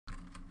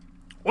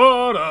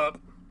What up?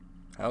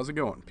 How's it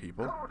going,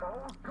 people?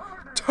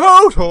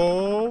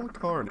 Total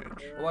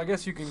Carnage. Well, I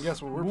guess you can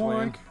guess what we're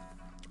playing.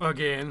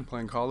 Again.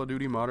 Playing Call of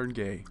Duty Modern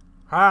Gay.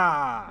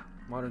 Ha!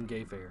 Modern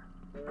Gay Fair.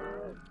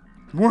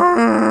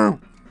 Woo!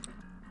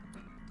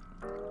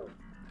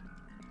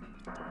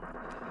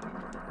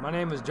 My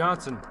name is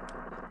Johnson.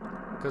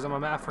 Because I'm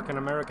an African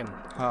American.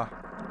 Ha.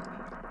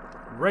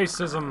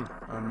 Racism.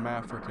 I'm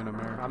African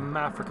American. I'm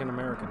African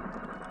American.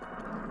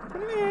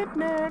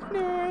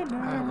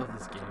 I love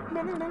this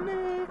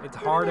game. It's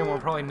hard and we'll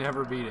probably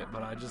never beat it,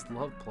 but I just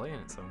love playing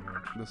it so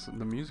much.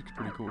 The music's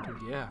pretty cool too.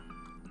 Yeah.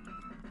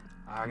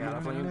 I got a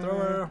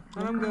flamethrower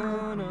and I'm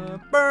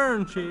gonna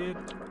burn shit.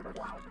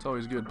 It's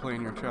always good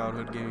playing your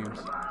childhood games.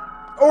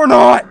 Or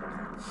not!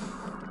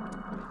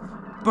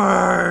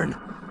 Burn!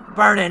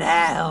 Burn in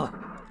hell!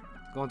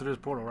 Going through this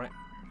portal, right?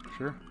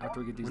 Sure. After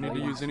we get these We need to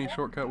leggings. use any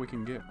shortcut we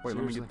can get. Wait,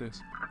 Seriously. let me get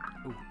this.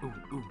 Ooh, ooh,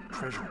 ooh.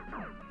 Treasure.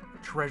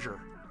 Treasure.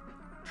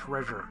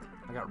 Treasure.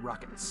 I got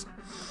rockets.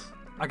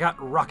 I got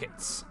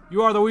rockets.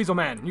 You are the Weasel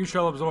Man. You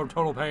shall absorb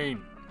total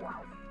pain.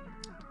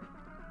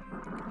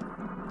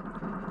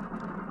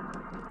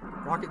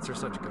 Rockets are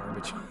such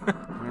garbage.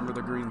 Remember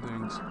the green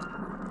things.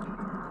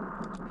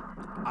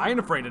 I ain't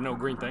afraid of no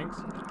green things.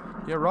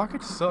 Yeah,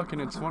 rockets suck,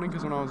 and it's funny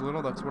because when I was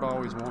little, that's what I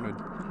always wanted.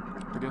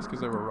 I guess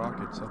because they were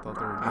rockets, I thought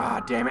they were good.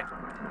 Ah, damn it.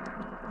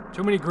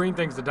 Too many green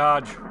things to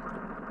dodge.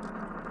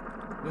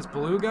 This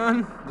blue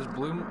gun, this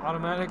blue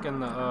automatic,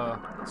 and the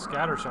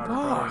scatter shot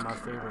are probably my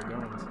favorite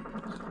guns.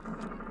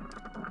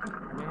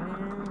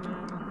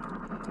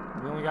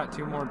 We only got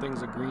 2 more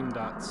things of green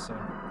dots, so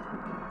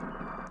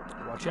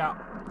watch out.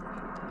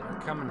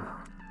 They're coming.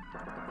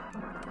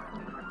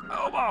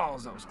 Oh,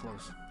 balls! That was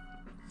close.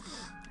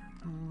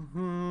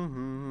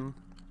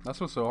 That's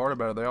what's so hard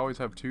about it. They always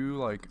have 2,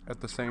 like, at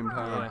the same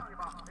time.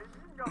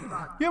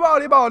 Yeah. Yibba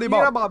yibba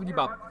yibba. Bob, you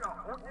bob.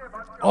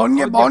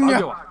 Onya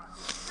bonya.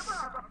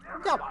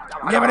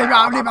 Yibba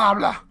yibba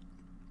yibba.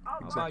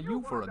 How about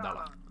you for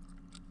 $1?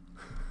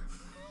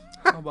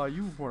 How about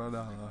you for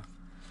 $1?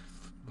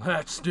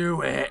 Let's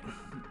do it.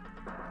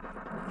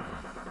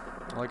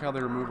 I like how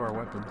they remove our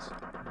weapons.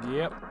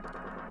 Yep.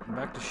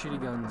 Back to shitty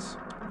guns.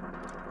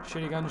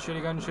 Shitty guns,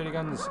 shitty guns, shitty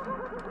guns.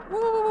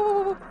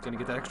 Woo! Gonna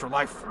get that extra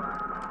life.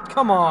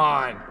 Come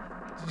on!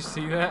 Did you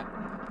see that?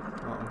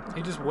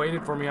 He just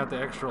waited for me at the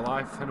extra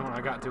life, and when I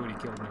got to it, he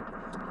killed me.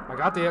 I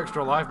got the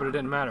extra life, but it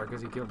didn't matter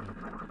because he killed me.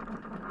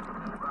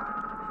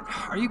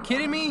 Are you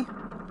kidding me?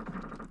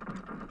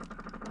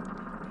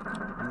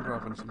 I'm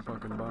dropping some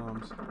fucking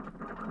bombs.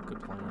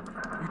 Good plan.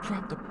 You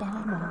dropped a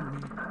bomb on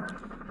me.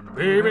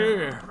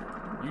 Baby!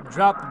 You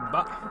dropped the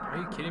Are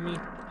you kidding me?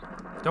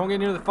 Don't get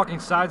near the fucking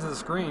sides of the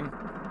screen.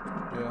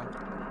 Yeah.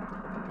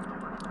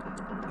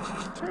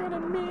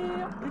 Turning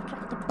me up, you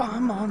dropped a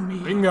bomb on me.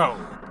 Bingo!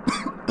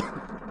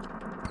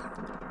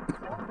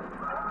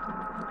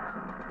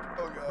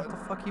 Oh god. What the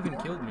fuck even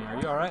killed me? Are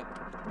you alright?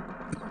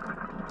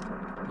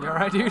 You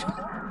alright, dude?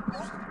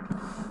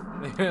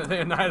 They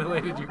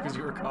annihilated you because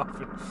you were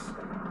coughing.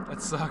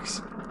 That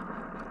sucks.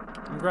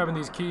 I'm grabbing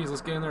these keys.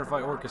 Let's get in there and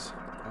fight Orcus.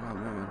 Oh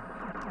man.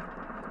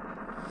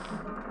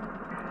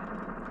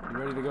 You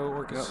ready to go,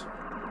 Orcus? Yep.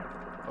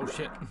 Oh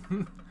shit.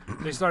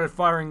 They started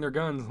firing their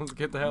guns. Let's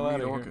get the hell out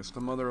of here. Orcus,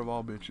 the mother of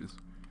all bitches.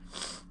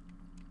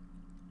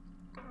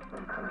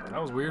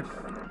 That was weird.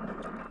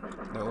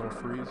 That little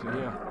freeze,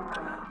 Yeah.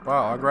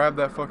 Wow, I grabbed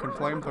that fucking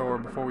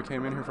flamethrower before we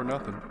came in here for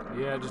nothing.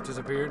 Yeah, it just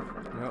disappeared.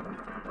 Yep.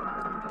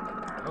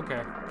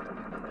 Okay.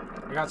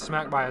 I got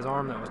smacked by his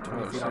arm that was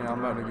 20 Let's feet see, off the I'm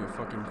about to ground. get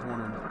fucking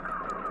cornered.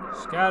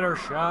 Scatter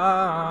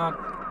shot.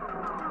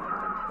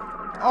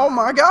 Oh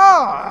my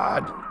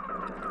god!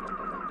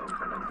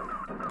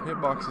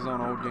 Hitboxes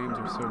on old games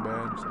are so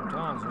bad.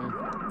 Sometimes, man.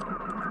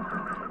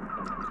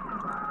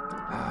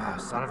 Ah,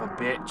 son of a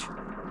bitch.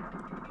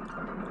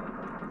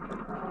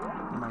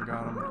 Oh my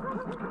god,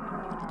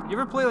 You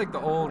ever play like the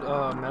old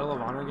Medal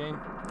of Honor game?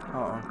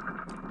 Uh-oh.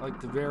 Like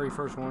the very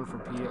first one for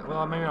PS.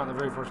 Well, maybe not the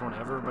very first one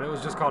ever, but it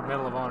was just called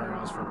Medal of Honor and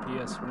it was for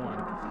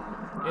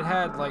PS1. It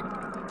had like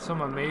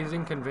some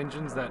amazing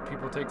conventions that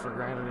people take for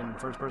granted in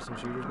first-person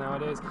shooters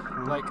nowadays.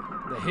 Like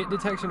the hit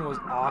detection was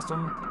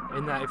awesome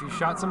in that if you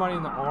shot somebody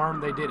in the arm,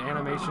 they did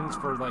animations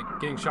for like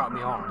getting shot in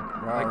the arm.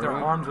 Wow, Like their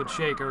really? arms would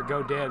shake or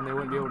go dead and they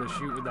wouldn't be able to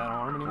shoot with that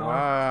arm anymore.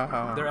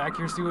 Wow. Their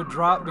accuracy would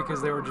drop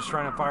because they were just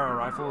trying to fire a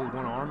rifle with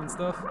one arm and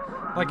stuff.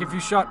 Like if you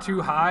shot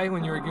too high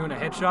when you were doing a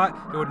headshot,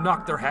 it would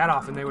knock their hat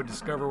off and they would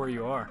discover where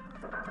you are.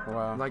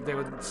 Wow. Like they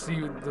would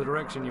see the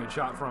direction you had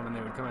shot from and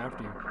they would come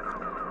after you.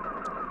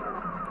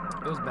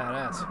 It was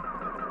badass.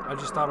 I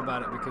just thought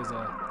about it because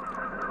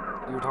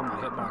we were talking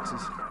about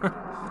hitboxes.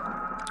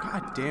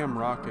 God damn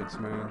rockets,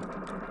 man.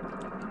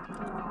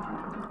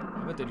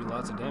 I bet they do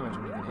lots of damage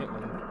when you can hit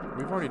with them.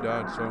 We've already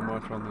died so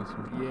much on this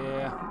one.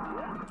 Yeah.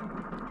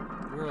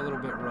 We're a little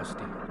bit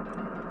rusty.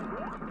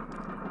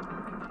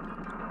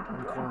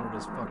 I'm cornered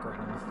as fuck right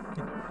now.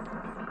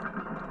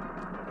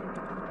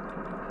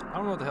 I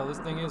don't know what the hell this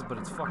thing is, but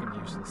it's fucking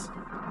useless.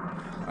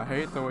 I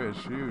hate the way it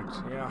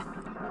shoots. Yeah.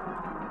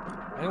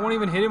 I didn't want to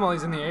even hit him while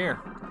he's in the air.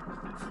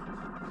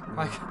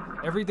 Like,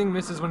 everything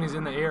misses when he's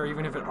in the air,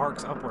 even if it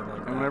arcs upward like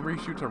that. And whenever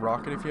he shoots a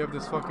rocket, if you have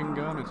this fucking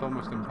gun, it's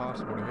almost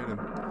impossible to hit him.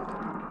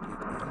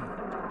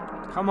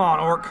 Come on,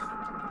 orc.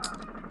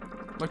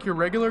 Like your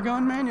regular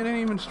gun, man, it ain't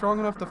even strong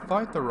enough to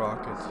fight the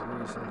rockets.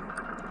 Seriously.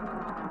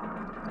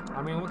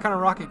 I mean, what kind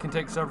of rocket can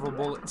take several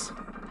bullets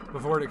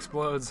before it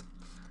explodes?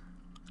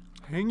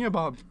 Hang ya,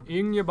 Bob.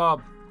 In ya,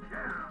 Bob.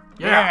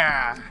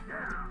 Yeah!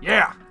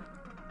 Yeah!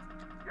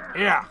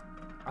 Yeah!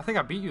 I think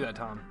I beat you that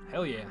time.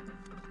 Hell yeah.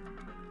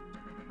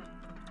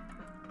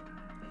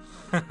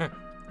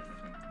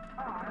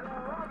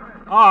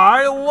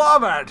 I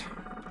love it!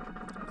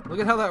 Look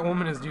at how that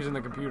woman is using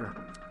the computer.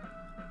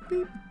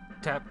 Beep.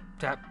 Tap,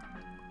 tap.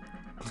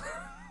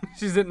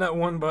 She's hitting that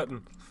one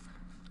button.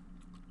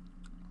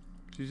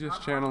 She's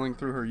just channeling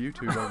through her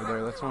YouTube over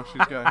there. That's why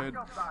she's got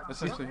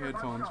that's actually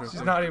headphones right She's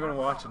there. not even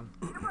watching.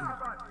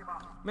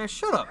 Man,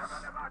 shut up.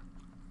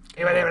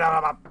 Hey,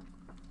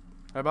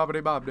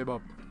 bobbity bob, de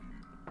bob.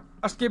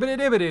 A skibbity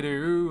dibbity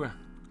doo.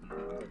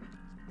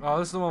 Oh,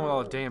 this is the one with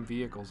all the damn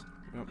vehicles.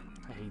 Yep.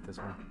 I hate this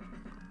one.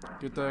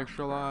 Get the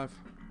extra life.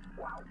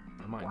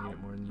 I might need it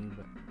more than you,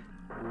 but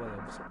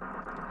whatevs.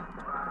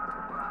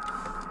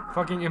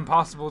 Fucking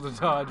impossible to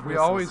dodge. We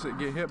always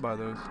get hit by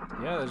those.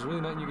 Yeah, there's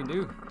really nothing you can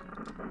do.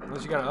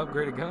 Unless you got an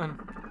upgraded gun.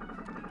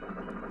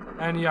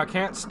 And ya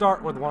can't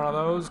start with one of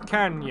those,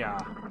 can ya?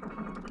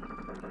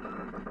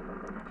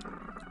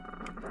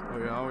 Oh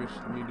yeah, I always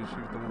need to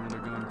shoot the one with the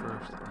gun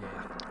first.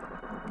 Yeah.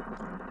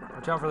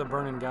 Watch out for the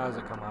burning guys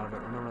that come out of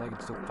it. Remember, they can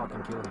still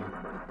fucking kill you.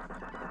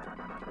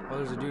 Oh,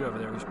 there's a dude over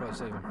there. We should probably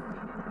save him.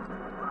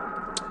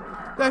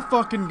 That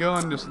fucking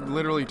gun just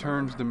literally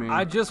turns to me.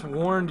 I just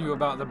warned you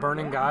about the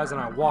burning guys,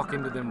 and I walk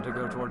into them to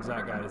go towards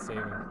that guy to save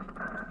him.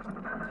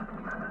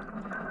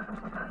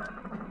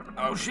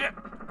 Oh, shit!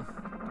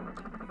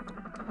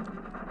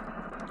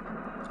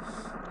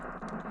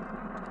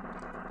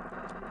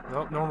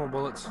 Nope, normal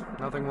bullets.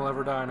 Nothing will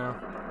ever die now.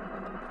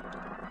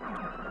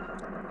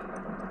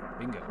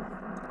 Bingo.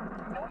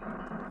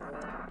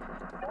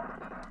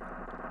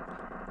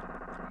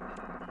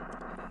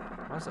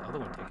 Why's the other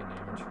one taking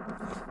damage? Did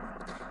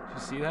you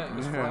see that? It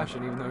was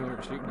flashing even though you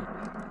weren't shooting it.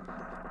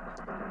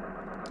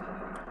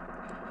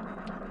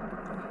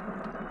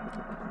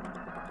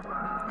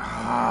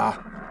 Ah.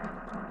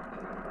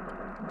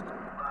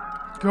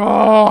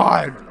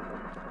 God!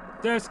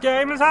 This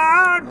game is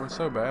hard! We're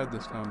so bad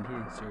this time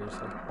too.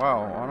 Seriously.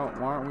 Wow,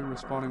 why aren't we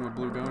responding with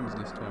blue guns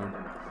this time?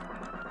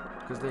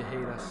 Because they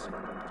hate us.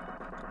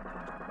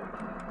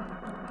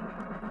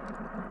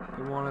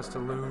 They want us to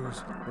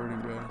lose.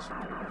 Burning gas.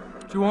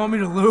 Do you want me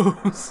to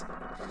lose?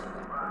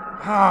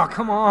 Ah,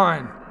 come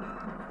on.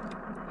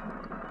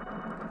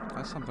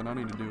 That's something I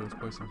need to do is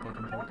play some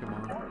fucking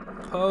Pokemon.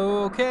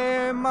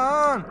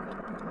 Pokemon!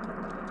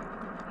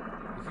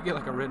 We could get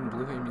like a red and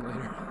blue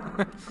emulator.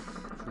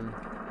 True.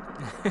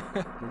 We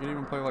could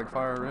even play like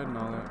Fire Red and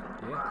all that.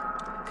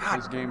 Yeah.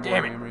 Those Game Boy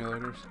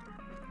emulators.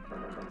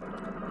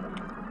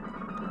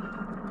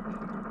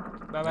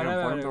 Damn,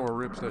 Flamethrower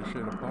rips that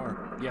shit apart.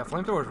 Yeah,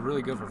 Flamethrower is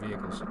really good for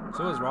vehicles.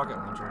 So is Rocket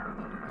Launcher.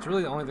 It's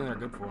really the only thing they're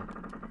good for.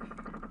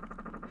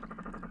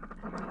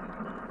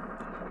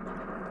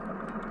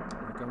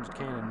 Here comes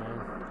Cannon, man.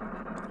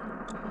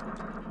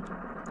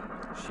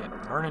 Shit,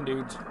 burning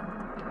dudes.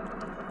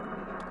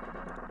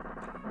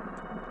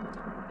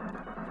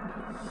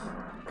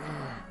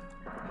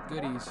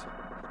 Goodies.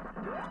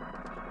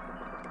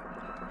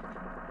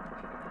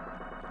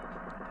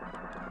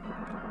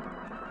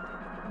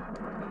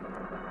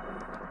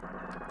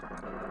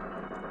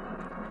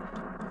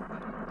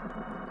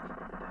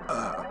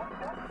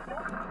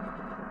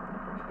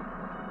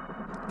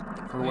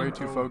 We're way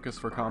too focused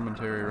for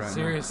commentary right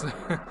Seriously.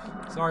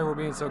 Sorry we're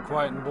being so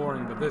quiet and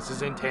boring, but this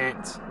is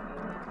intense.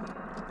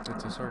 now.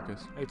 It's a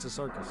circus. It's a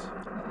circus.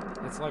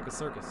 It's like a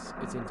circus.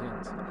 It's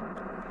intense.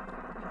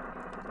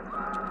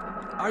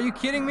 Are you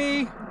kidding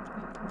me?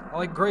 I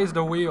like grazed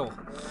a wheel.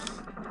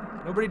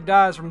 Nobody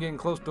dies from getting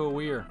close to a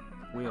weir.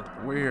 Wheel.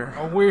 Weird.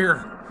 A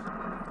weir.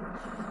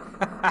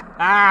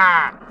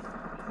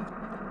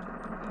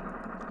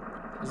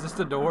 Is this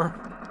the door?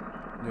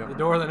 Yep. The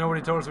door that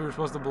nobody told us we were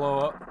supposed to blow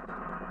up?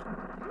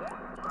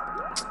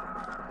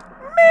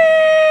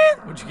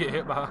 What'd you get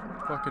hit by?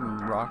 Fucking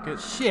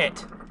rockets.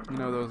 Shit. You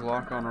know those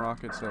lock-on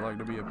rockets that like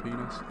to be a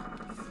penis?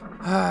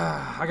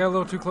 I got a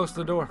little too close to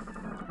the door.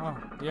 Oh.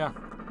 Yeah.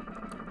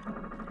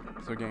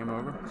 So game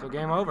over? So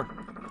game over.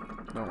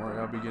 Don't worry,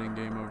 I'll be getting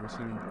game over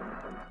soon.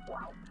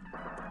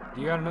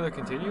 You got another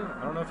continue?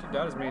 I don't know if you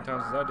died as many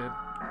times as I did.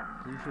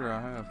 Pretty sure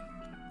I have.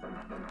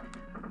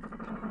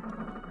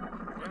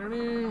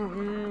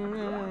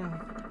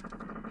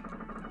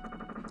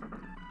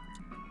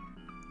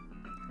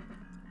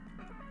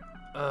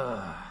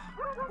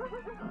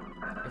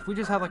 If we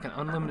just had like an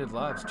unlimited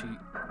lives cheat,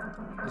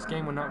 this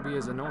game would not be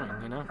as annoying,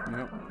 you know?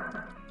 Yep.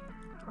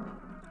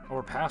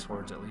 Or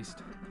passwords, at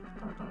least.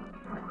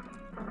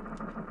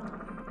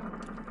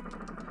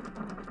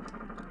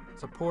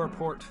 It's a poor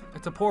port.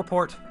 It's a poor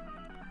port.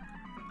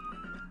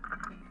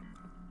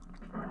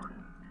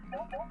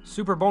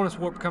 Super bonus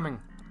warp coming.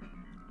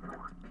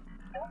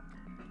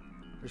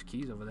 There's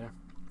keys over there.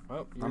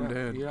 Well, I'm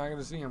dead. You're not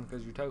gonna see them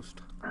because you're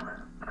toast.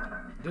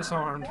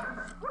 Disarmed.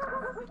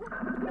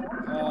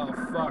 Oh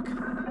fuck.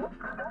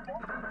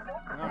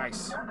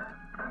 Nice.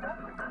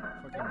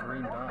 Fucking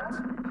green dots.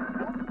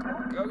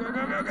 Go go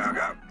go go go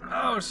go!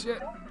 Oh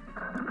shit!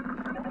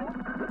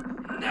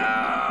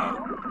 No!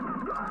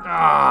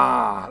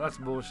 Ah, that's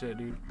bullshit,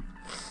 dude.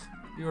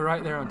 You were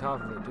right there on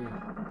top of it too.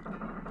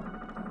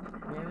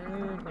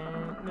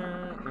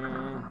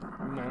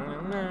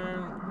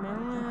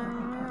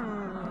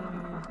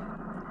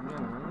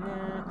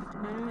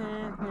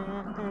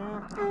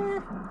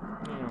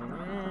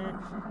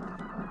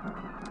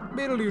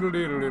 Beetle doodle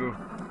doodle doodle.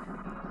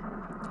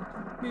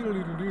 Beetle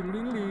doodle doodle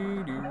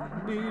doodle doodle.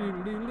 Beetle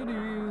doodle doodle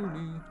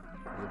doodle.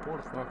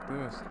 Report. Fuck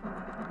this.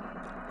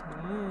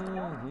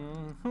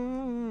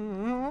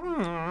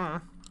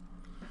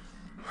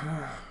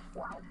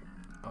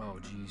 Oh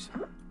jeez.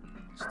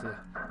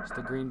 It's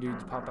the green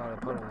dudes pop out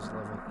of puddles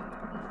level.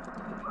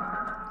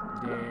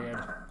 Dead.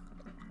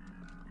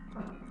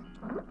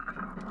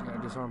 Gotta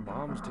disarm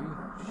bombs too.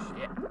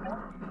 Shit.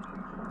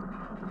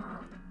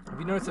 Have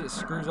you noticed that it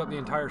screws up the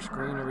entire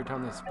screen every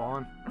time they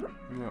spawn?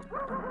 Yep.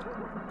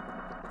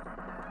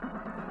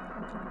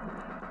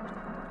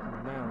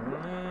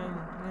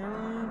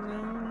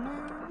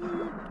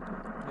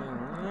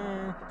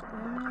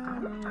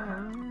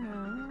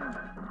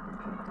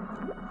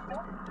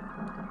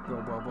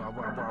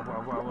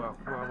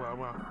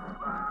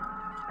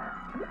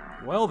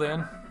 Well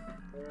then.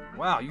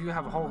 Wow, you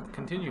have a whole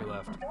continue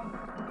left.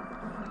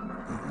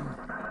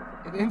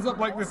 It ends up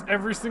like this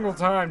every single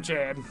time,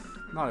 Chad.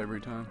 Not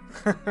every time.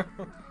 I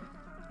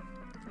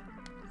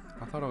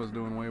thought I was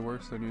doing way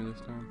worse than you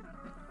this time.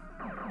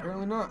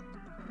 Apparently not.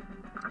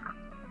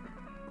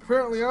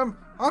 Apparently I'm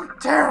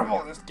terrible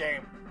at this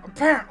game.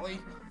 Apparently.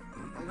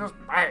 I'm just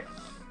bad.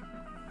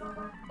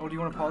 Oh, do you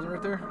want to pause it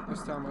right there?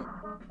 This time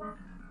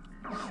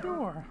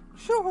Sure.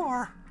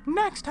 Sure.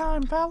 Next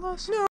time, fellas. No.